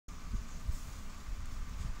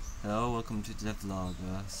Hello, welcome to the vlog.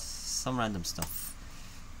 Some random stuff.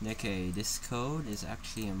 Okay, this code is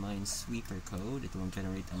actually a minesweeper code. It won't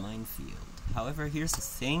generate a minefield. However, here's the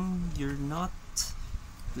thing: you're not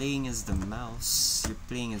playing as the mouse. You're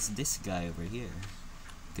playing as this guy over here.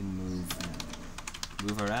 You can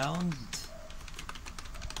move around,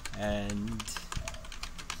 and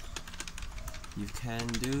you can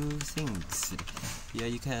do things. Yeah,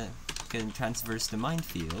 you can transverse the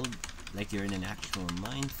minefield like you're in an actual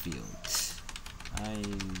minefield.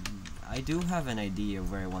 I do have an idea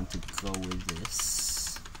where I want to go with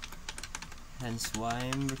this, hence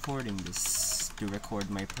why I'm recording this, to record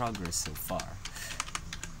my progress so far.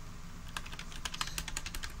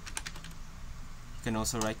 You can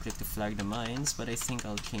also right click to flag the mines, but I think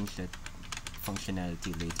I'll change that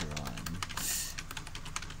functionality later on.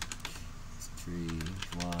 3,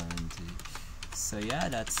 1, 2. So yeah,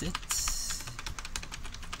 that's it.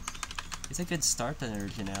 It's a good start on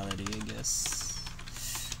originality, I guess.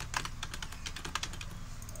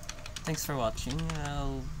 Thanks for watching.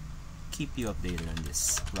 I'll keep you updated on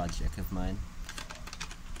this project of mine.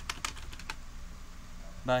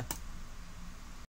 Bye.